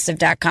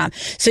Progressive.com.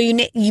 So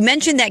you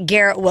mentioned that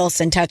Garrett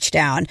Wilson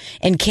touchdown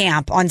in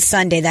camp on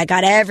Sunday that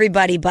got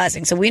everybody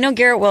buzzing. So we know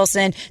Garrett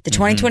Wilson, the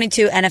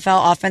 2022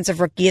 NFL Offensive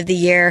Rookie of the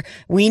Year.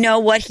 We know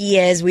what he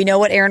is. We know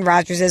what Aaron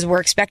Rodgers is.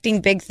 We're expecting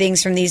big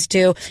things from these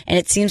two. And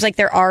it seems like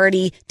they're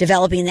already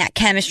developing that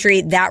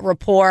chemistry, that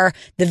rapport.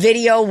 The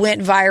video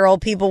went viral.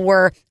 People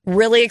were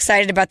really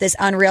excited about this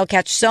unreal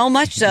catch, so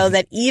much so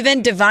that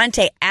even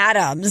Davante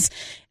Adams,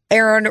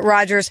 Aaron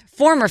Rodgers'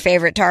 former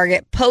favorite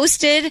target,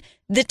 posted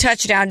the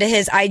touchdown to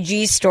his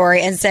IG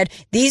story and said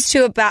these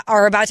two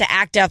are about to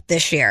act up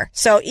this year.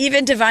 So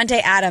even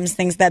Davante Adams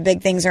thinks that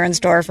big things are in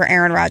store for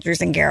Aaron Rodgers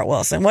and Garrett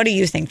Wilson. What do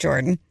you think,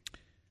 Jordan?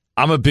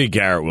 I'm a big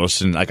Garrett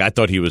Wilson. Like, I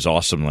thought he was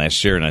awesome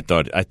last year, and I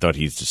thought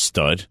he's a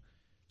stud.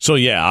 So,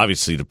 yeah,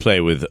 obviously to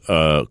play with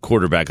a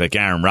quarterback like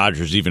Aaron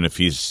Rodgers, even if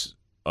he's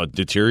a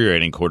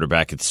deteriorating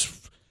quarterback,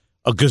 it's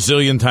a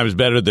gazillion times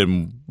better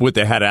than what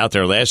they had out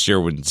there last year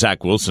when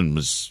Zach Wilson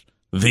was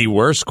the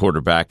worst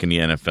quarterback in the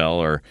NFL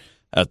or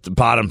at the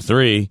bottom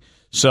three.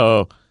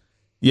 So,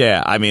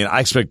 yeah, I mean, I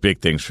expect big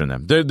things from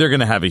them. They're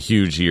going to have a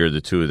huge year, the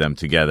two of them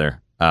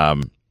together. I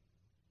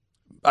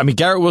mean,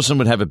 Garrett Wilson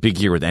would have a big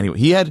year with anyone.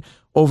 He had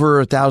over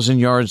 1,000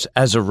 yards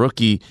as a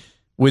rookie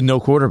with no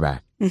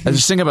quarterback.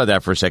 Just think about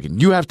that for a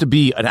second. You have to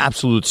be an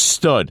absolute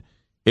stud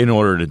in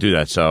order to do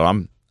that. So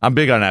I'm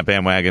big on that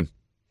bandwagon.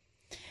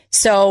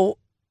 So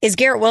is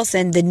Garrett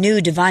Wilson the new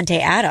Davante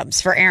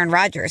Adams for Aaron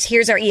Rodgers?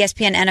 Here's our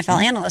ESPN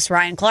NFL analyst,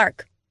 Ryan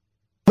Clark.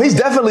 He's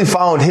definitely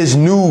found his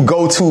new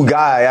go-to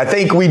guy. I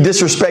think we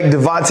disrespect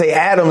Davante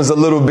Adams a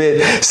little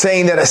bit,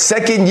 saying that a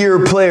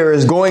second-year player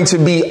is going to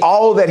be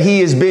all that he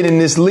has been in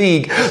this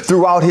league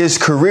throughout his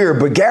career.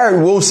 But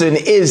Garrett Wilson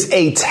is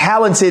a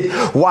talented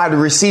wide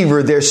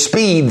receiver. There's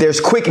speed, there's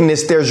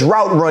quickness, there's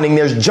route running,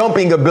 there's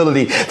jumping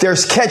ability,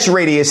 there's catch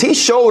radius. He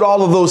showed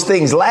all of those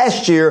things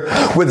last year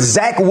with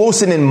Zach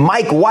Wilson and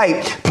Mike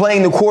White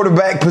playing the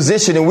quarterback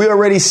position. And we're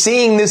already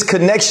seeing this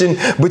connection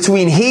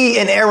between he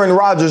and Aaron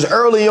Rodgers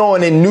early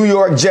on in New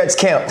York Jets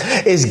camp.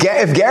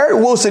 If Garrett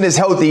Wilson is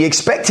healthy,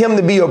 expect him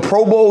to be a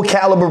Pro Bowl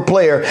caliber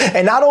player.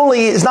 And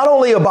it's not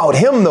only about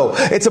him though.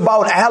 It's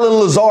about Allen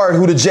Lazard,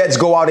 who the Jets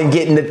go out and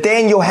get,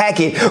 Nathaniel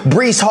Hackett,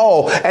 Breece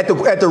Hall at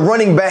the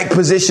running back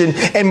position,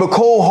 and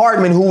McCole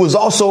Hardman, who was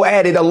also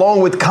added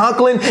along with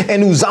Conklin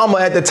and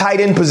Uzama at the tight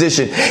end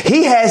position.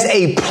 He has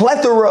a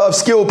plethora of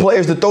skilled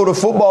players to throw the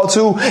football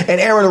to, and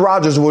Aaron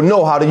Rodgers will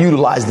know how to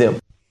utilize them.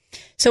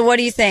 So what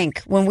do you think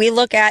when we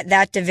look at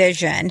that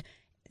division?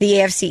 The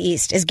AFC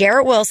East, is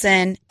Garrett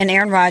Wilson and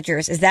Aaron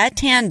Rodgers, is that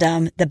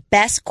tandem the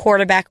best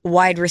quarterback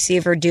wide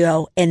receiver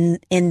duo in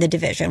the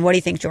division? What do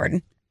you think,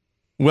 Jordan?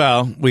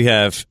 Well, we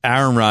have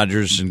Aaron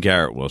Rodgers and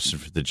Garrett Wilson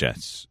for the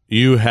Jets.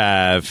 You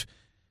have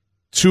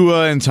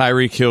Tua and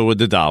Tyreek Hill with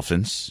the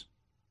Dolphins,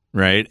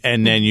 right?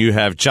 And then you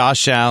have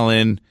Josh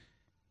Allen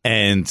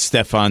and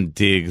Stephon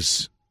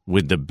Diggs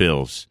with the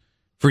Bills.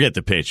 Forget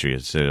the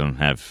Patriots. They don't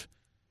have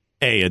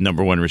A, a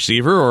number one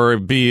receiver, or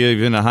B,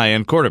 even a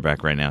high-end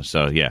quarterback right now.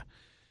 So, yeah.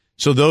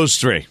 So those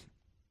three.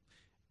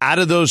 Out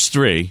of those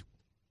three,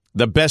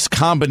 the best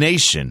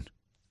combination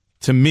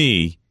to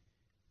me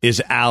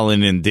is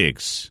Allen and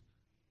Diggs,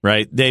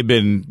 right? They've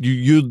been,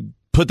 you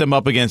put them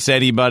up against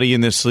anybody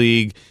in this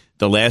league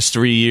the last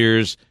 3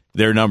 years,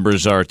 their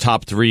numbers are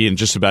top three in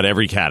just about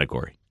every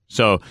category.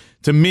 So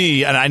to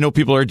me, and I know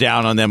people are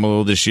down on them a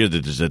little this year,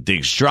 that there's a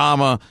Diggs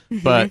drama,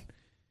 but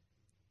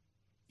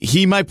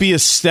he might be a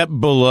step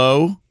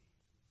below,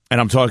 and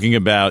I'm talking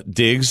about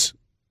Diggs,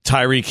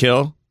 Tyreek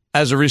Hill,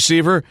 as a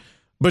receiver,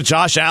 but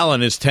Josh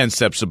Allen is 10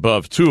 steps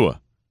above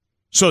Tua.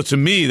 So to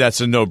me,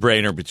 that's a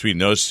no-brainer between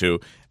those two.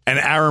 And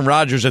Aaron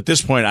Rodgers, at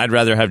this point, I'd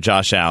rather have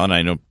Josh Allen.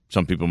 I know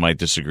some people might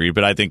disagree,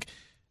 but I think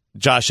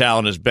Josh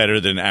Allen is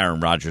better than Aaron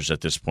Rodgers at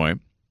this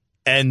point.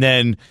 And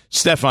then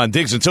Stephon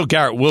Diggs, until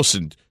Garrett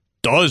Wilson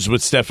does what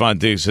Stephon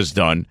Diggs has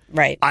done.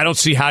 Right. I don't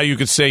see how you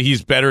could say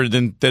he's better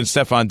than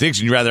Stephon Diggs,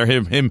 and you'd rather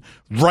have him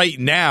right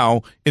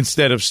now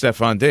instead of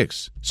Stephon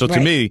Diggs. So to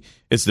me,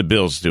 it's the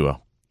Bills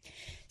duo.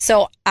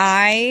 So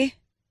I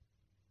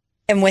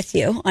am with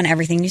you on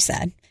everything you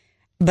said.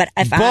 But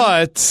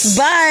Jordan,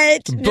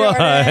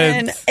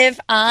 if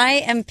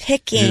I am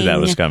picking that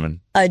was coming.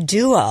 A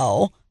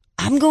duo,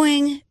 I'm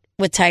going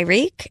with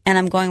Tyreek and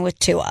I'm going with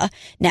Tua.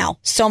 Now,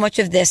 so much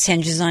of this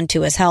hinges on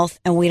Tua's health,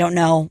 and we don't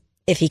know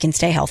if he can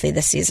stay healthy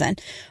this season.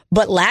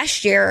 But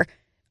last year,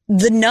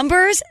 the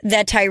numbers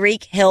that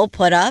Tyreek Hill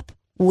put up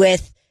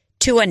with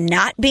Tua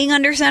not being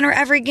under center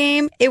every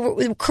game, it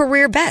was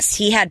career best.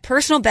 He had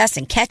personal best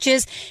in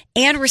catches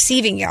and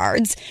receiving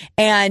yards.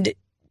 And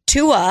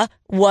Tua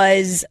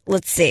was,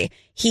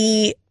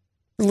 he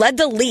led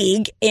the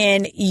league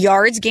in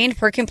yards gained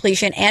per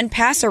completion and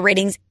passer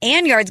ratings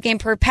and yards gained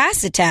per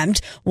pass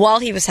attempt while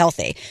he was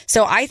healthy.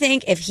 So I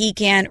think if he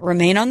can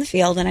remain on the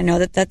field, and I know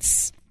that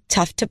that's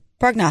tough to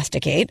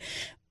prognosticate,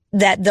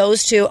 that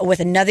those two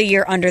with another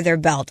year under their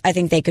belt, I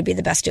think they could be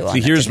the best duo.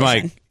 See,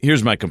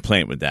 here's my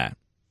complaint with that.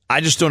 I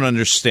just don't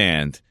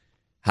understand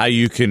how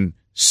you can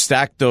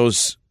stack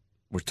those.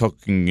 We're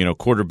talking,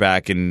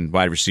 quarterback and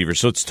wide receiver.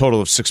 So it's a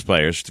total of 6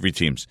 players, 3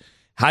 teams.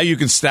 How you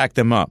can stack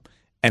them up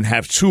and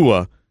have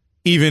Tua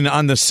even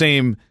on the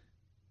same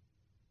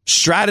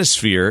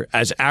stratosphere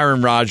as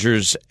Aaron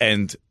Rodgers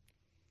and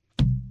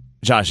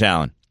Josh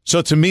Allen.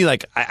 So to me, I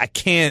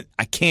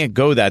can't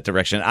go that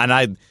direction.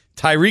 And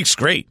Tyreek's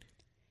great.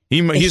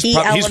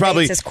 He's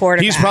probably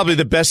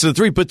the best of the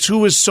 3. But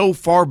Tua is so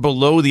far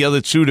below the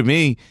other 2 to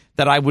me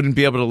that I wouldn't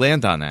be able to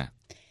land on that.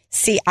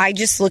 See, I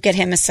just look at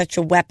him as such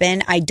a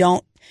weapon.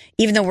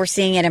 Even though we're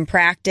seeing it in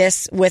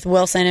practice with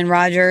Wilson and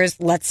Rodgers,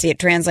 let's see it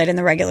translate in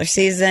the regular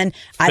season.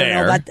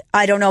 Fair.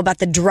 I don't know about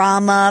the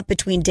drama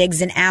between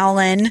Diggs and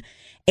Allen.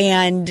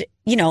 And,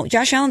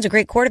 Josh Allen's a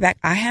great quarterback.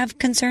 I have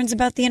concerns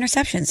about the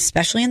interceptions,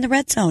 especially in the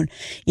red zone.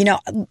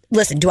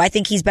 Listen, do I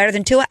think he's better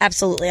than Tua?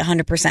 Absolutely,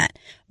 100%.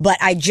 But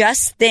I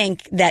just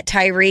think that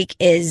Tyreek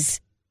is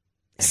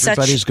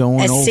Everybody's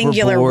going a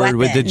singular overboard weapon.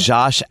 with the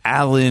Josh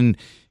Allen.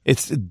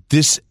 It's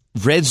this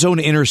red zone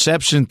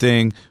interception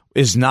thing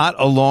is not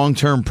a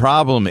long-term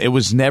problem. It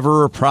was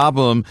never a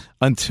problem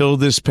until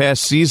this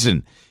past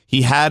season.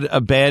 He had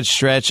a bad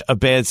stretch, a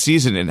bad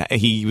season, and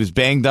he was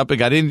banged up and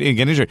got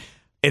injured.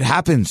 It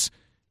happens.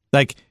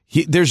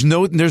 There's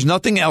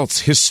nothing else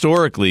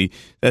historically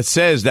that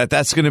says that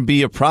that's going to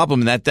be a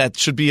problem, and that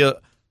should be a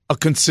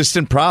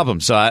consistent problem.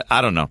 So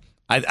I don't know.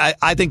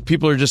 I think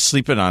people are just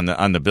sleeping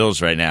on the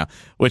Bills right now,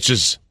 which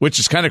is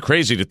kind of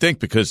crazy to think,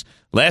 because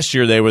last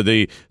year they were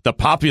the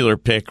popular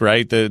pick,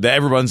 right?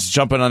 Everyone's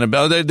jumping on them.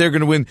 They're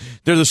going to win.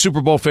 They're the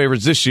Super Bowl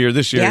favorites this year,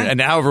 yeah. And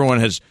now everyone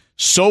has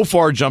so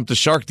far jumped the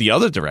shark the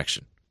other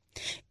direction.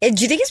 Do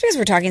you think it's because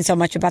we're talking so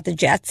much about the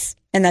Jets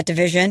in that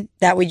division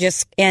that we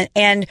just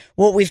and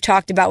what we've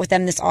talked about with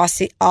them this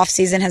off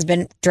season has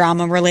been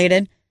drama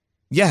related?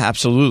 Yeah,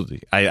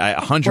 absolutely. I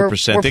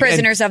 100%. We're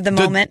prisoners of the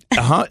moment.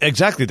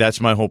 Exactly.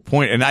 That's my whole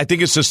point. And I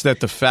think it's just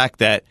that the fact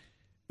that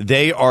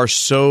they are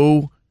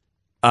so,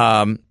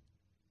 I don't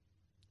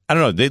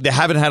know, they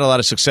haven't had a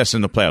lot of success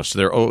in the playoffs. So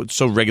they're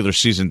so regular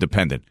season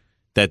dependent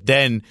that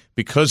then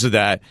because of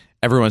that,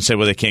 everyone said,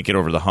 well, they can't get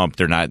over the hump.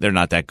 They're not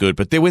that good.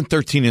 But they went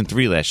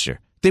 13-3 last year.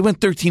 They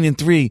went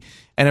 13-3,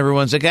 and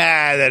everyone's like,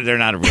 they're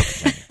not a real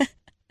contender.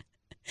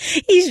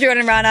 He's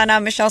Jordan Raanan.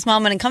 I'm Michelle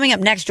Smallman. And coming up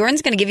next,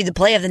 Jordan's going to give you the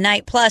play of the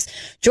night. Plus,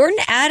 Jordan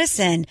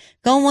Addison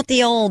going with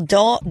the old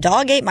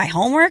dog ate my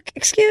homework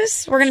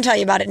excuse. We're going to tell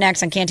you about it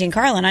next on Canty and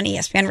Carlin on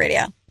ESPN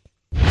Radio.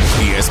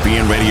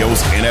 ESPN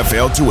Radio's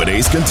NFL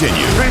Two-A-Days continue.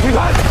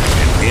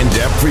 An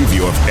in-depth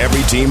preview of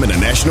every team in the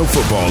National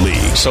Football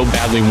League. So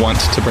badly want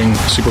to bring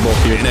Super Bowl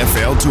here.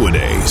 NFL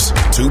Two-A-Days.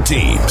 2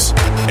 teams.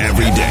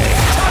 Every day.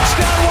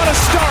 Touchdown, what a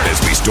start.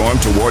 As we storm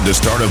toward the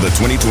start of the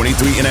 2023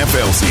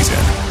 NFL season.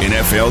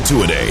 NFL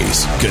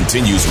Two-A-Days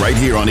continues right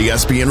here on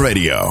ESPN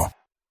Radio.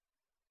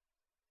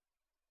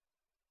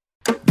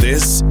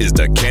 This is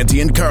the Canty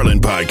and Carlin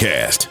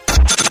podcast.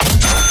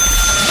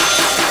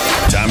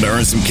 Time to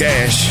earn some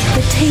cash.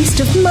 The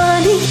taste of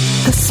money,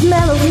 the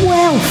smell of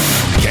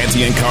wealth.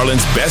 Canty and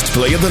Carlin's best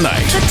play of the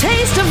night. The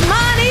taste of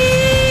money.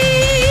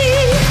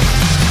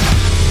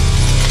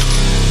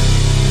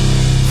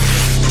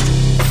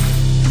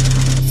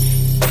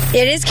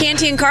 It is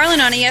Canty and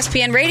Carlin on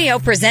ESPN Radio,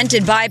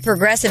 presented by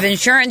Progressive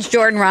Insurance.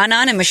 Jordan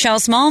Raanan and Michelle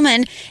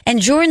Smallman. And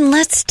Jordan,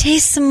 let's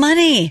taste some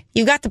money.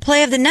 You got the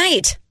play of the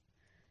night.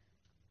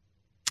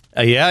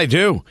 Yeah, I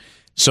do.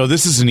 So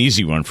this is an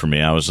easy one for me.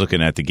 I was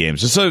looking at the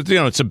games.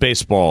 It's a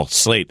baseball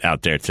slate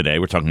out there today.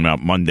 We're talking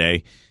about Monday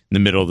in the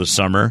middle of the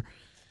summer.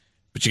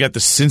 But you got the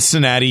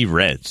Cincinnati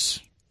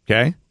Reds.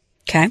 Okay?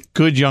 Okay.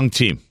 Good young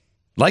team.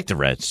 Like the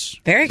Reds.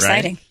 Very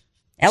exciting. Right?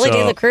 Ellie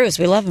De La Cruz.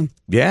 We love him.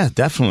 Yeah,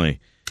 definitely.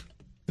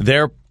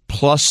 They're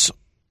plus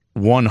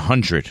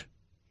 100.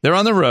 They're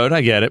on the road,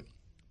 I get it.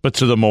 But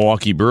to the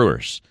Milwaukee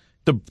Brewers.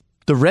 The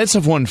Reds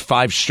have won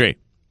 5 straight.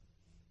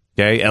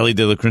 Okay? Ellie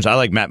De La Cruz. I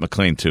like Matt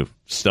McClain, too.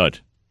 Stud.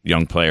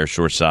 Young player,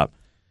 shortstop.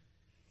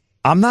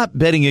 I'm not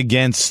betting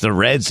against the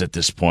Reds at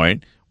this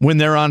point when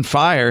they're on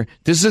fire.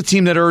 This is a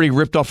team that already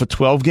ripped off a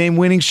 12-game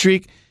winning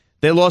streak.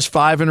 They lost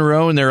 5 in a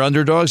row, and they're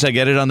underdogs. I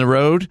get it on the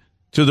road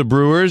to the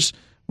Brewers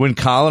when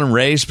Colin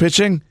Ray's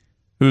pitching,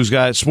 who's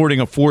got sporting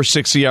a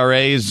 4.6 ERA,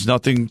 is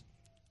nothing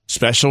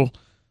special.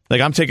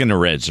 Like, I'm taking the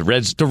Reds. The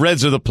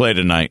Reds are the play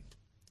tonight.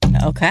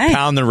 Okay.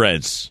 Pound the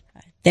Reds.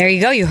 There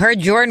you go. You heard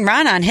Jordan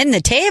Raanan hitting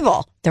the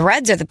table. The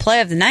Reds are the play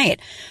of the night.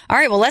 All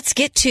right, well, let's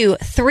get to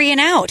 3 and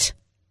out.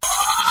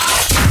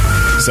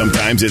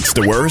 Sometimes it's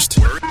the worst.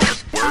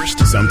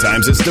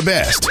 Sometimes it's the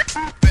best.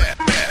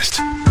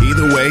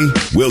 Either way,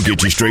 we'll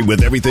get you straight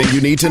with everything you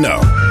need to know.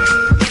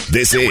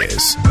 This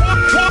is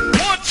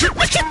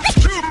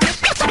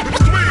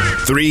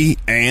 3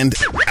 and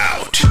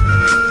Out.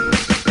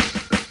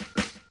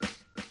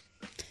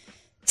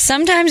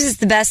 Sometimes it's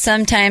the best,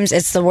 sometimes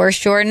it's the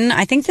worst, Jordan.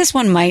 I think this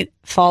one might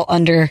fall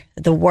under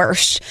the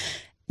worst.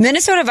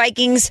 Minnesota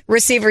Vikings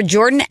receiver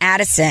Jordan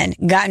Addison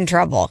got in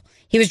trouble.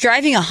 He was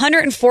driving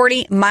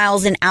 140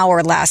 miles an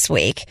hour last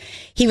week.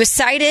 He was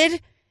cited,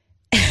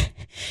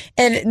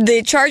 and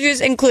the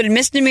charges included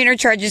misdemeanor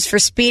charges for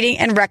speeding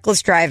and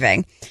reckless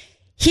driving.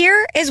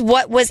 Here is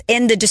what was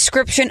in the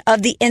description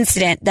of the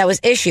incident that was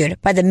issued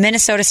by the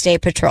Minnesota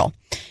State Patrol.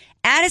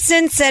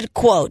 Addison said,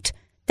 quote,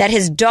 that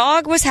his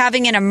dog was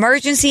having an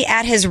emergency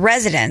at his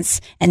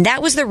residence, and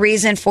that was the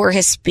reason for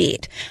his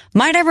speed.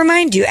 Might I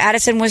remind you,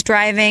 Addison was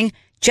driving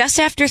just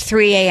after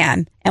 3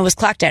 a.m. and was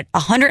clocked at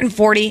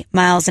 140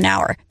 miles an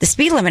hour. The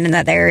speed limit in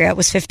that area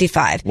was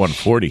 55.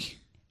 140.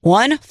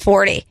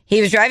 140.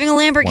 He was driving a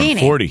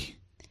Lamborghini. 140.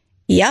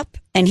 Yep.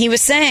 And he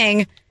was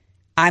saying,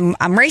 I'm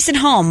racing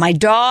home. My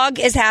dog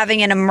is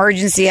having an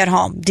emergency at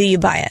home. Do you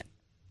buy it?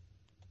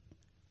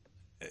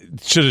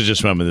 Should have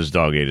just went with his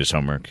dog ate his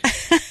homework.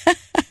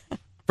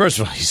 First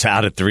of all, he's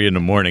out at 3 in the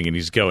morning and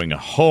he's going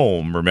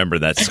home. Remember,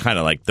 that's kind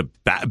of like the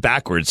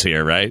backwards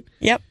here, right?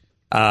 Yep.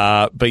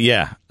 But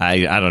yeah,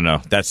 I don't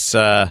know. That's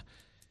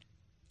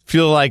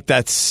feel like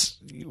that's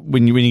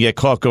when you get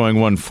caught going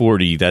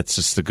 140. That's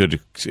just a good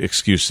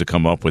excuse to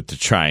come up with to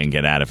try and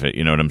get out of it.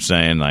 You know what I'm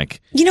saying? Like,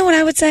 you know what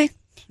I would say?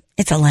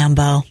 It's a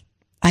Lambo.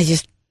 I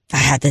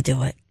had to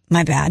do it.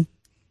 My bad.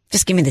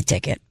 Just give me the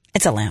ticket.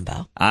 It's a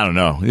Lambo. I don't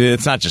know.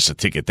 It's not just a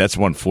ticket. That's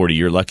 140.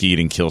 You're lucky you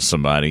didn't kill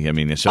somebody. I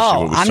mean, especially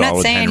what we saw with Henry Ruggs. I'm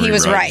not saying he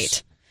was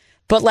right.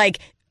 But, like,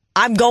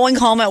 I'm going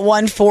home at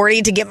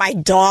 140 to get my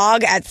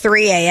dog at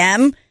 3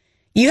 a.m.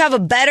 You have a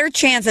better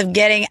chance of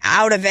getting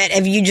out of it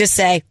if you just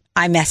say,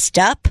 I messed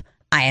up.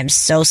 I am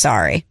so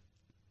sorry.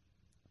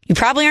 You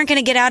probably aren't going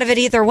to get out of it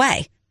either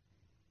way.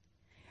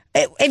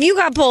 If you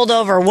got pulled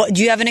over,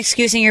 do you have an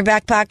excuse in your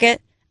back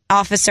pocket?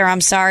 Officer,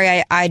 I'm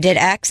sorry, I did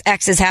X.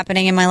 X is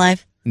happening in my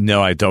life.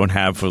 No, I don't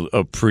have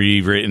a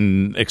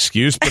pre-written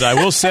excuse, but I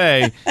will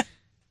say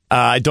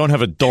I don't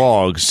have a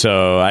dog,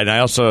 and I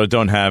also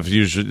don't have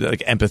usually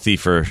like empathy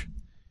for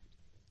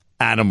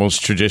animals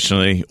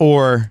traditionally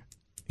or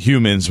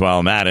humans while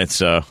I'm at it.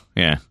 So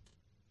yeah,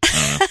 I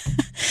don't know.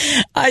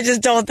 I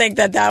just don't think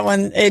that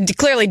one, it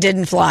clearly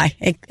didn't fly.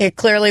 It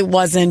clearly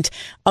wasn't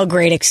a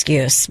great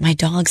excuse. My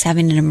dog's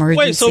having an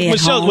emergency. Wait, so at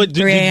Michelle, home,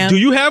 do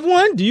you have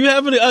one? Do you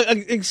have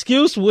an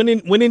excuse when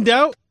in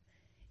doubt?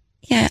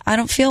 Yeah, I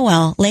don't feel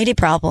well. Lady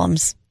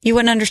problems. You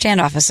wouldn't understand,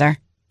 officer.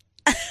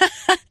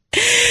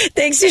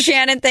 Thanks to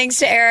Shannon. Thanks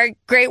to Eric.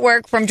 Great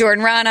work from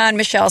Jordan Raanan,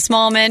 Michelle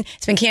Smallman.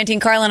 It's been Canty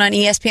and Carlin on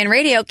ESPN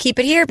Radio. Keep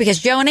it here because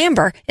Joe and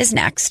Amber is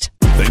next.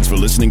 Thanks for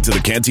listening to the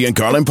Canty and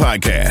Carlin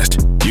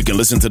podcast. You can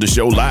listen to the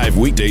show live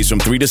weekdays from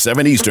 3 to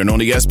 7 Eastern on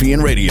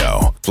ESPN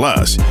Radio.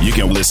 Plus, you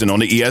can listen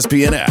on the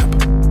ESPN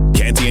app.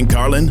 Canty and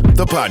Carlin,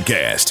 the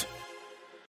podcast.